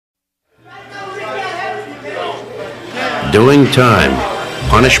Doing time,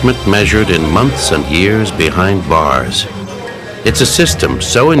 punishment measured in months and years behind bars. It's a system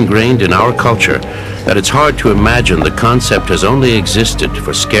so ingrained in our culture that it's hard to imagine the concept has only existed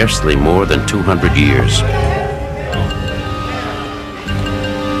for scarcely more than 200 years.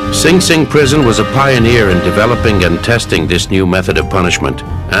 Sing Sing Prison was a pioneer in developing and testing this new method of punishment,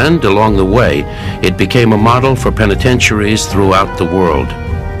 and along the way, it became a model for penitentiaries throughout the world.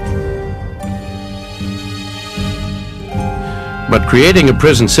 But creating a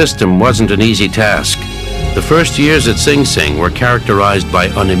prison system wasn't an easy task. The first years at Sing Sing were characterized by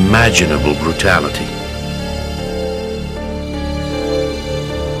unimaginable brutality.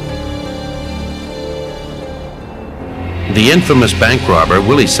 The infamous bank robber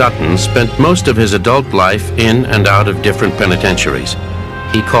Willie Sutton spent most of his adult life in and out of different penitentiaries.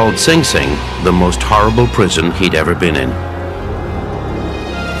 He called Sing Sing the most horrible prison he'd ever been in.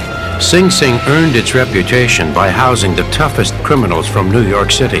 Sing Sing earned its reputation by housing the toughest criminals from New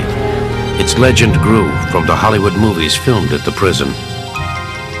York City. Its legend grew from the Hollywood movies filmed at the prison.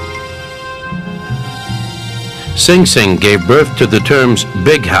 Sing Sing gave birth to the terms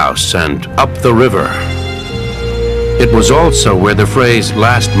Big House and Up the River. It was also where the phrase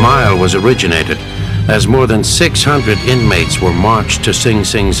last mile was originated, as more than 600 inmates were marched to Sing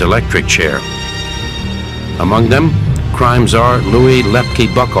Sing's electric chair. Among them, crime czar Louis Lepke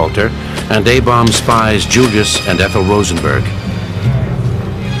Buchalter and A-bomb spies Julius and Ethel Rosenberg.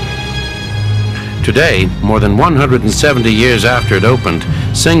 Today, more than 170 years after it opened,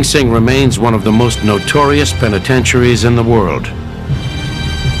 Sing Sing remains one of the most notorious penitentiaries in the world.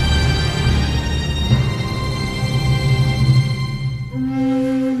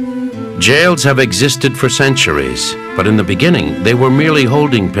 Jails have existed for centuries, but in the beginning, they were merely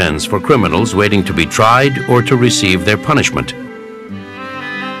holding pens for criminals waiting to be tried or to receive their punishment.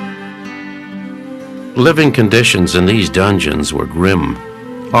 Living conditions in these dungeons were grim.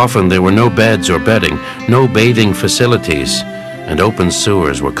 Often there were no beds or bedding, no bathing facilities, and open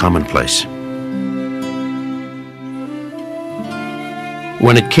sewers were commonplace.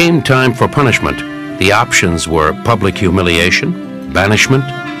 When it came time for punishment, the options were public humiliation, banishment,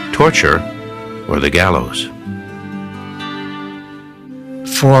 torture, or the gallows.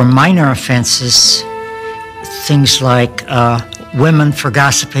 For minor offenses, things like women for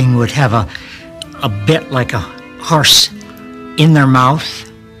gossiping would have a bit like a horse in their mouth,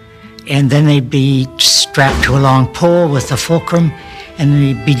 and then they'd be strapped to a long pole with a fulcrum, and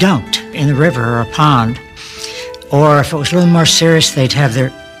they'd be dumped in the river or a pond. Or if it was a little more serious, they'd have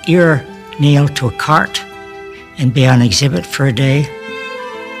their ear nailed to a cart and be on exhibit for a day.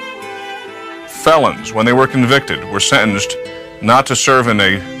 Felons, when they were convicted, were sentenced not to serve in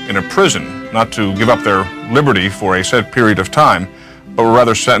a prison, not to give up their liberty for a set period of time, but were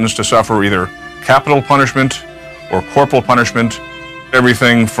rather sentenced to suffer either capital punishment or corporal punishment,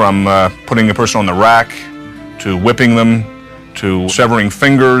 everything from putting a person on the rack, to whipping them, to severing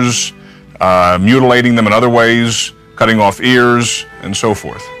fingers, mutilating them in other ways, cutting off ears, and so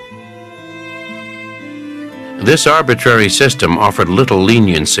forth. This arbitrary system offered little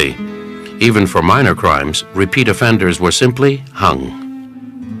leniency. Even for minor crimes, repeat offenders were simply hung.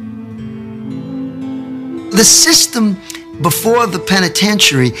 The system before the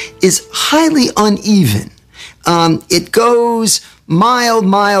penitentiary is highly uneven. It goes mild,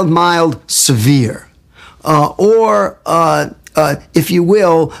 mild, mild, severe. If you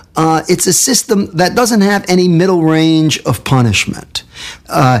will, it's a system that doesn't have any middle range of punishment.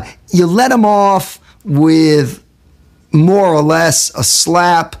 You let them off with more or less a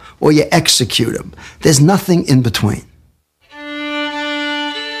slap, or you execute them. There's nothing in between.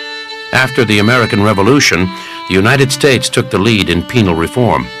 After the American Revolution, the United States took the lead in penal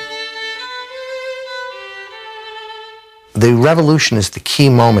reform. The revolution is the key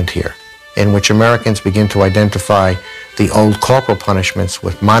moment here, in which Americans begin to identify the old corporal punishments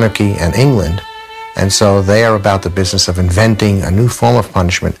with monarchy and England, and so they are about the business of inventing a new form of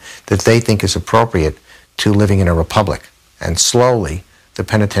punishment that they think is appropriate to living in a republic. And slowly, the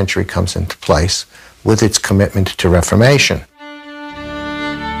penitentiary comes into place with its commitment to reformation.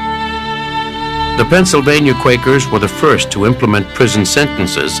 The Pennsylvania Quakers were the first to implement prison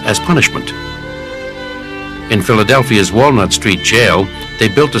sentences as punishment. In Philadelphia's Walnut Street Jail, they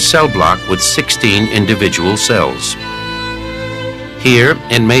built a cell block with 16 individual cells. Here,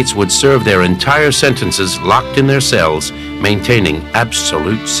 inmates would serve their entire sentences locked in their cells, maintaining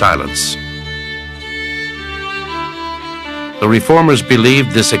absolute silence. The reformers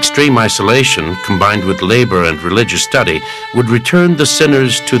believed this extreme isolation, combined with labor and religious study, would return the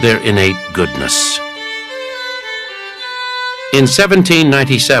sinners to their innate goodness. In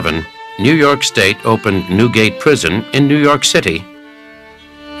 1797, New York State opened Newgate Prison in New York City,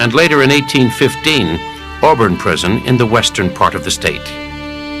 and later in 1815, Auburn Prison in the western part of the state.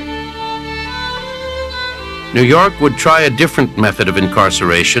 New York would try a different method of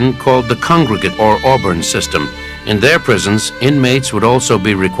incarceration called the congregate or Auburn system. In their prisons, inmates would also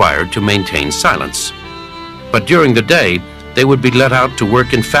be required to maintain silence. But during the day, they would be let out to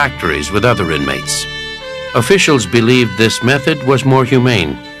work in factories with other inmates. Officials believed this method was more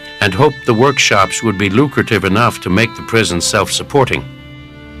humane and hoped the workshops would be lucrative enough to make the prison self-supporting.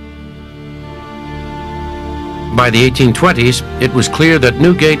 By the 1820s, it was clear that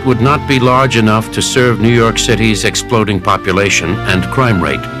Newgate would not be large enough to serve New York City's exploding population and crime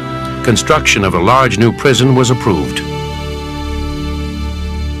rate. Construction of a large new prison was approved.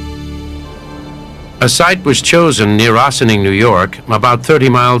 A site was chosen near Ossining, New York, about 30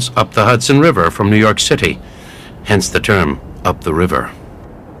 miles up the Hudson River from New York City, hence the term, up the river.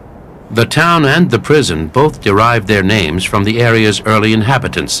 The town and the prison both derived their names from the area's early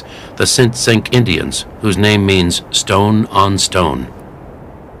inhabitants, the Sint Sink Indians, whose name means stone on stone.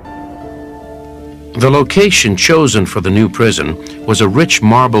 The location chosen for the new prison was a rich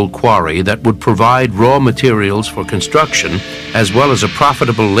marble quarry that would provide raw materials for construction as well as a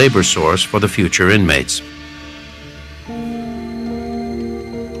profitable labor source for the future inmates.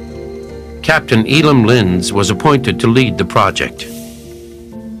 Captain Elam Linds was appointed to lead the project.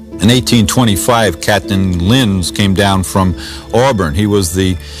 In 1825, Captain Linds came down from Auburn. He was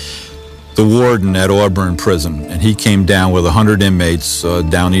the warden at Auburn Prison, and he came down with 100 inmates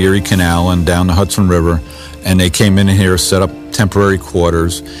down the Erie Canal and down the Hudson River, and they came in here, set up temporary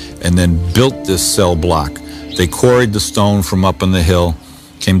quarters, and then built this cell block. They quarried the stone from up on the hill,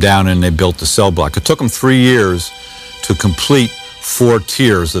 came down, and they built the cell block. It took them 3 years to complete 4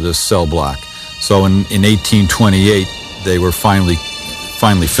 tiers of this cell block. So in 1828, they were finally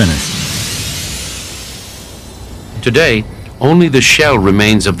finished. Today, only the shell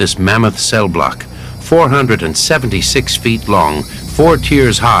remains of this mammoth cell block, 476 feet long, 4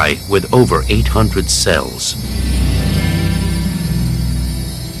 tiers high, with over 800 cells.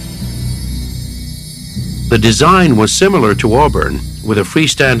 The design was similar to Auburn, with a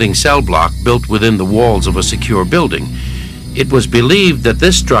freestanding cell block built within the walls of a secure building. It was believed that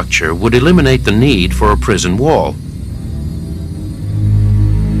this structure would eliminate the need for a prison wall.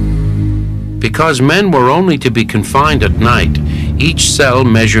 Because men were only to be confined at night, each cell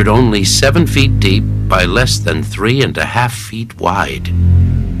measured only 7 feet deep by less than 3.5 feet wide.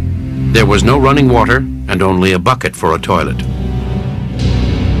 There was no running water and only a bucket for a toilet.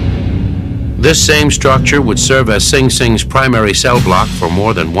 This same structure would serve as Sing Sing's primary cell block for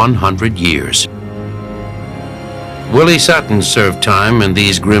more than 100 years. Willie Sutton served time in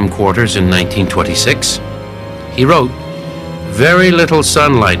these grim quarters in 1926. He wrote, "Very little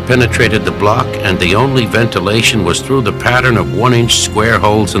sunlight penetrated the block, and the only ventilation was through the pattern of 1-inch square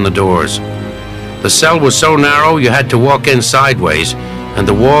holes in the doors. The cell was so narrow you had to walk in sideways, and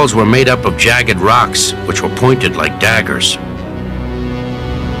the walls were made up of jagged rocks, which were pointed like daggers."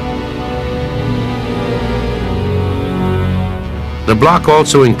 The block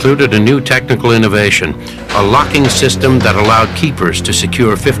also included a new technical innovation, a locking system that allowed keepers to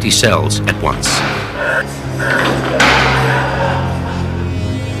secure 50 cells at once.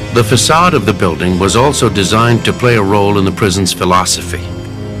 The facade of the building was also designed to play a role in the prison's philosophy.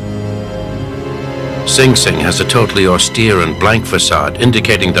 Sing Sing has a totally austere and blank facade,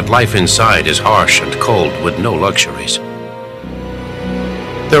 indicating that life inside is harsh and cold with no luxuries.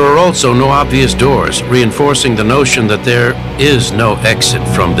 There are also no obvious doors, reinforcing the notion that there is no exit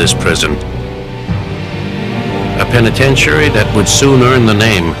from this prison. A penitentiary that would soon earn the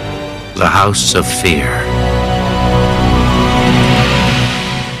name, the House of Fear.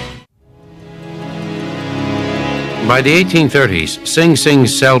 By the 1830s, Sing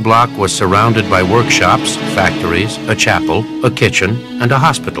Sing's cell block was surrounded by workshops, factories, a chapel, a kitchen, and a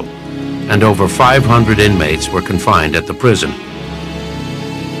hospital, and over 500 inmates were confined at the prison.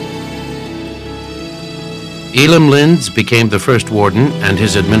 Elam Linds became the first warden, and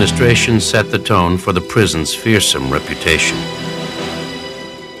his administration set the tone for the prison's fearsome reputation.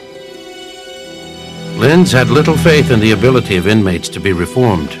 Linds had little faith in the ability of inmates to be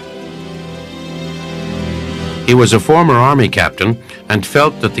reformed. He was a former Army captain and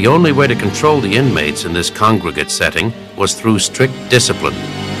felt that the only way to control the inmates in this congregate setting was through strict discipline.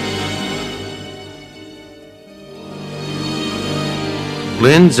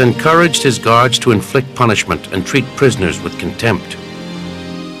 Linds encouraged his guards to inflict punishment and treat prisoners with contempt.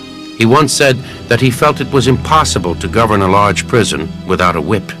 He once said that he felt it was impossible to govern a large prison without a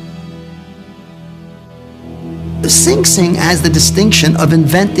whip. Sing Sing has the distinction of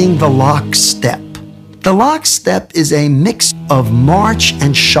inventing the lockstep. The lockstep is a mix of march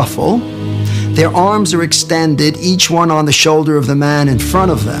and shuffle. Their arms are extended, each one on the shoulder of the man in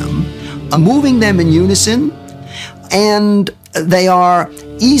front of them, moving them in unison, and they are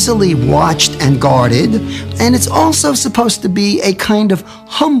easily watched and guarded, and it's also supposed to be a kind of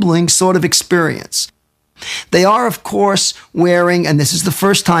humbling sort of experience. They are, of course, wearing, and this is the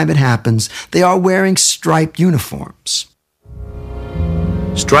first time it happens, they are wearing striped uniforms.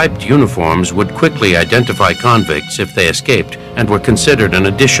 Striped uniforms would quickly identify convicts if they escaped and were considered an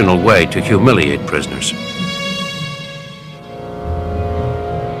additional way to humiliate prisoners.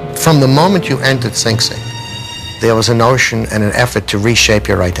 From the moment you entered Sing Sing, there was a notion and an effort to reshape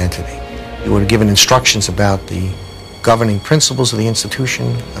your identity. You were given instructions about the governing principles of the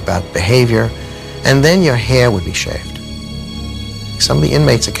institution, about behavior, and then your hair would be shaved. Some of the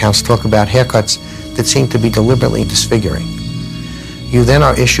inmates' accounts talk about haircuts that seem to be deliberately disfiguring. You then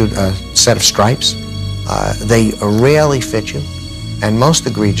are issued a set of stripes. They rarely fit you, and most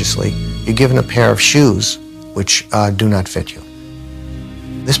egregiously, you're given a pair of shoes which do not fit you.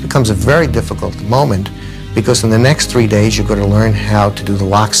 This becomes a very difficult moment because in the next 3 days you're going to learn how to do the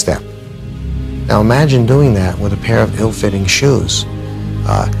lockstep. Now imagine doing that with a pair of ill-fitting shoes.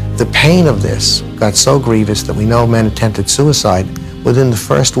 The pain of this got so grievous that we know men attempted suicide within the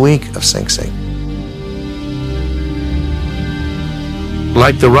first week of Sing Sing.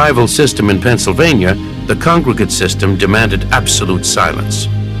 Like the rival system in Pennsylvania, the congregate system demanded absolute silence.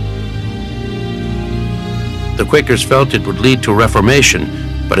 The Quakers felt it would lead to reformation,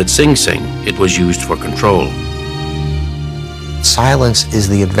 but at Sing Sing, it was used for control. Silence is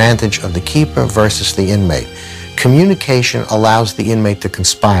the advantage of the keeper versus the inmate. Communication allows the inmate to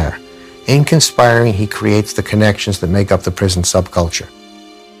conspire. In conspiring, he creates the connections that make up the prison subculture.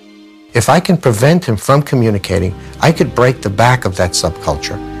 If I can prevent him from communicating, I could break the back of that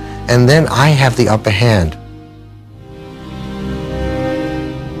subculture, and then I have the upper hand.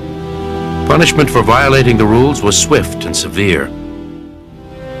 Punishment for violating the rules was swift and severe.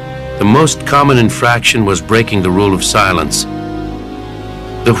 The most common infraction was breaking the rule of silence.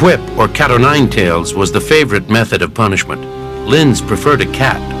 The whip, or cat-o'-nine-tails, was the favorite method of punishment. Linns preferred a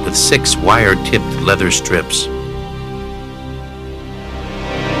cat with 6 wire-tipped leather strips.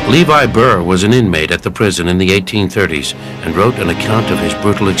 Levi Burr was an inmate at the prison in the 1830s and wrote an account of his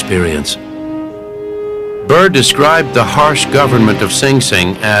brutal experience. Burr described the harsh government of Sing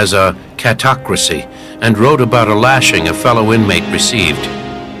Sing as a catocracy and wrote about a lashing a fellow inmate received.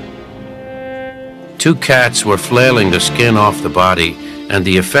 2 cats were flailing the skin off the body, and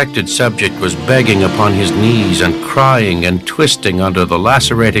the affected subject was begging upon his knees and crying and twisting under the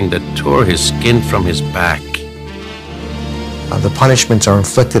lacerating that tore his skin from his back. The punishments are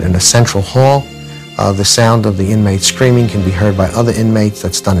inflicted in a central hall. The sound of the inmate screaming can be heard by other inmates.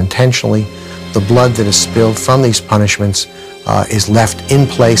 That's done intentionally. The blood that is spilled from these punishments is left in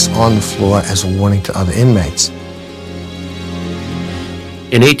place on the floor as a warning to other inmates.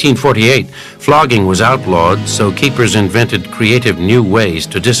 In 1848, flogging was outlawed, so keepers invented creative new ways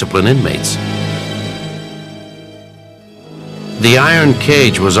to discipline inmates. The iron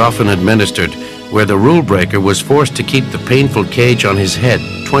cage was often administered, where the rule breaker was forced to keep the painful cage on his head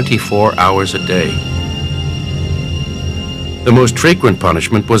 24 hours a day. The most frequent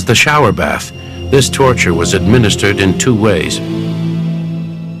punishment was the shower bath. This torture was administered in 2 ways.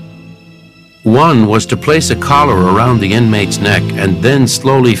 One was to place a collar around the inmate's neck and then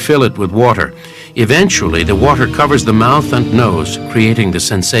slowly fill it with water. Eventually, the water covers the mouth and nose, creating the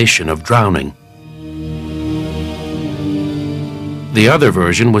sensation of drowning. The other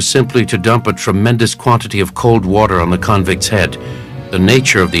version was simply to dump a tremendous quantity of cold water on the convict's head. The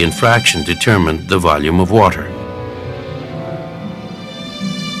nature of the infraction determined the volume of water.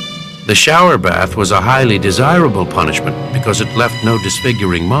 The shower bath was a highly desirable punishment because it left no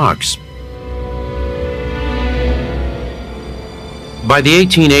disfiguring marks. By the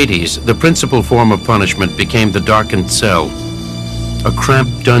 1880s, the principal form of punishment became the darkened cell, a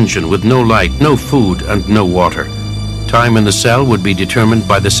cramped dungeon with no light, no food, and no water. Time in the cell would be determined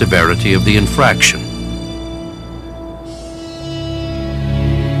by the severity of the infraction.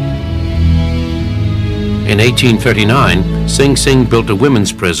 In 1839, Sing Sing built a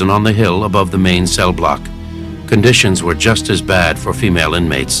women's prison on the hill above the main cell block. Conditions were just as bad for female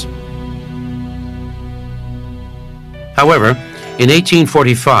inmates. However, in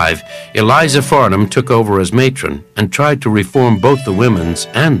 1845, Eliza Farnham took over as matron and tried to reform both the women's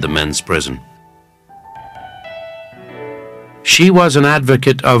and the men's prison. She was an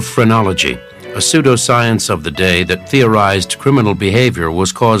advocate of phrenology, a pseudoscience of the day that theorized criminal behavior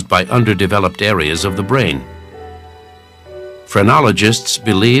was caused by underdeveloped areas of the brain. Phrenologists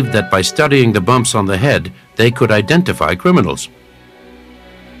believed that by studying the bumps on the head, they could identify criminals.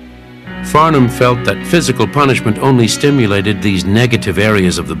 Farnham felt that physical punishment only stimulated these negative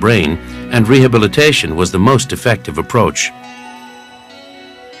areas of the brain, and rehabilitation was the most effective approach.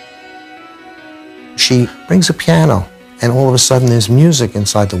 She brings a piano, and all of a sudden there's music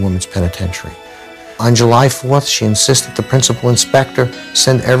inside the women's penitentiary. On July 4th, she insists that the principal inspector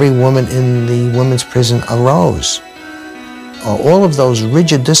send every woman in the women's prison a rose. All of those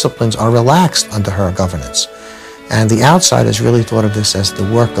rigid disciplines are relaxed under her governance. And the outsiders really thought of this as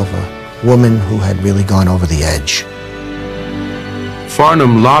the work of a woman who had really gone over the edge.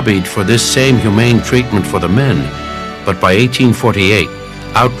 Farnham lobbied for this same humane treatment for the men, but by 1848,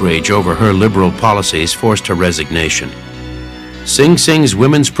 outrage over her liberal policies forced her resignation. Sing Sing's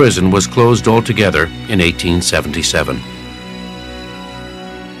women's prison was closed altogether in 1877.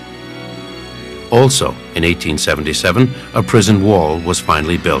 Also, in 1877, a prison wall was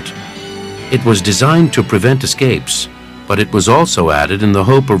finally built. It was designed to prevent escapes, but it was also added in the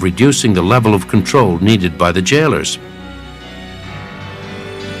hope of reducing the level of control needed by the jailers.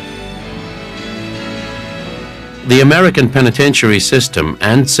 The American penitentiary system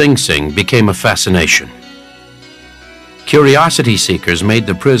and Sing Sing became a fascination. Curiosity seekers made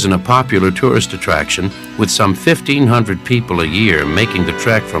the prison a popular tourist attraction, with some 1,500 people a year making the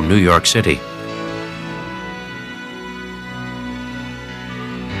trek from New York City.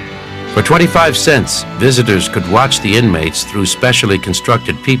 For 25 cents, visitors could watch the inmates through specially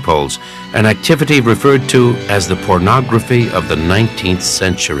constructed peepholes, an activity referred to as the pornography of the 19th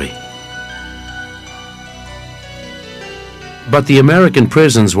century. But the American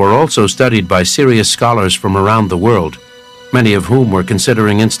prisons were also studied by serious scholars from around the world, many of whom were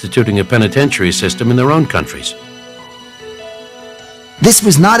considering instituting a penitentiary system in their own countries. This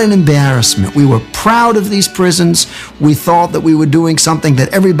was not an embarrassment. We were proud of these prisons. We thought that we were doing something that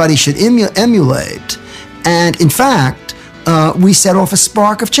everybody should emulate. And in fact, we set off a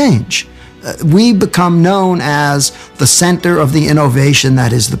spark of change. We become known as the center of the innovation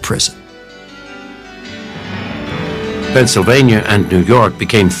that is the prison. Pennsylvania and New York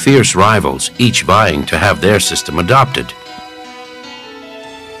became fierce rivals, each vying to have their system adopted.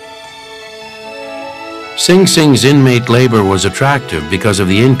 Sing Sing's inmate labor was attractive because of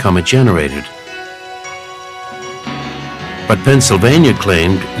the income it generated. But Pennsylvania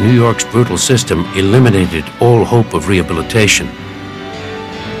claimed New York's brutal system eliminated all hope of rehabilitation.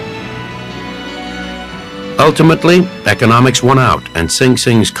 Ultimately, economics won out, and Sing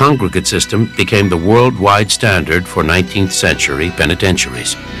Sing's congregate system became the worldwide standard for 19th century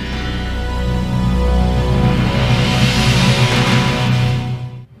penitentiaries.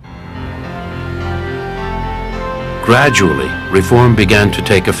 Gradually, reform began to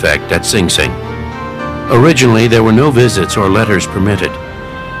take effect at Sing Sing. Originally, there were no visits or letters permitted.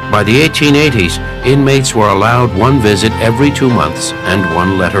 By the 1880s, inmates were allowed one visit every 2 months and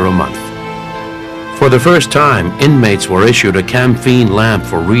one letter a month. For the first time, inmates were issued a camphine lamp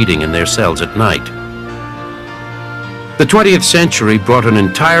for reading in their cells at night. The 20th century brought an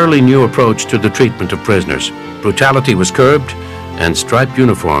entirely new approach to the treatment of prisoners. Brutality was curbed, and striped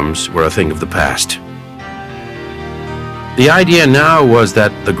uniforms were a thing of the past. The idea now was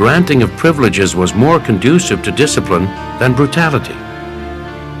that the granting of privileges was more conducive to discipline than brutality.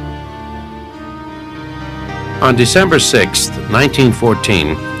 On December 6,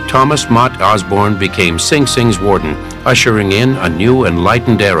 1914, Thomas Mott Osborne became Sing Sing's warden, ushering in a new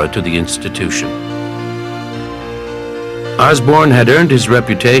enlightened era to the institution. Osborne had earned his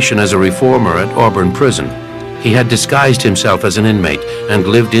reputation as a reformer at Auburn Prison. He had disguised himself as an inmate and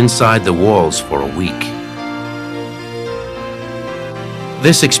lived inside the walls for a week.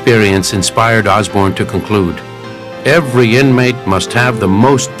 This experience inspired Osborne to conclude, every inmate must have the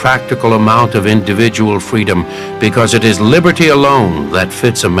most practical amount of individual freedom, because it is liberty alone that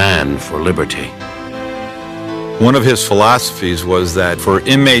fits a man for liberty. One of his philosophies was that for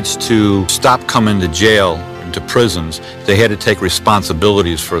inmates to stop coming to jail, to prisons, they had to take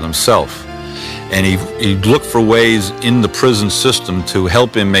responsibilities for themselves. And he looked for ways in the prison system to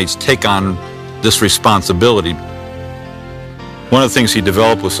help inmates take on this responsibility. One of the things he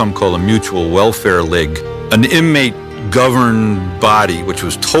developed was something called a Mutual Welfare League, an inmate-governed body, which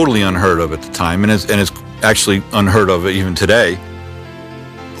was totally unheard of at the time, and is actually unheard of even today,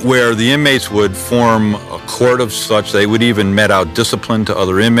 where the inmates would form a court of such. They would even met out discipline to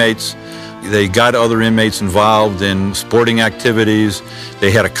other inmates. They got other inmates involved in sporting activities.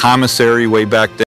 They had a commissary way back then.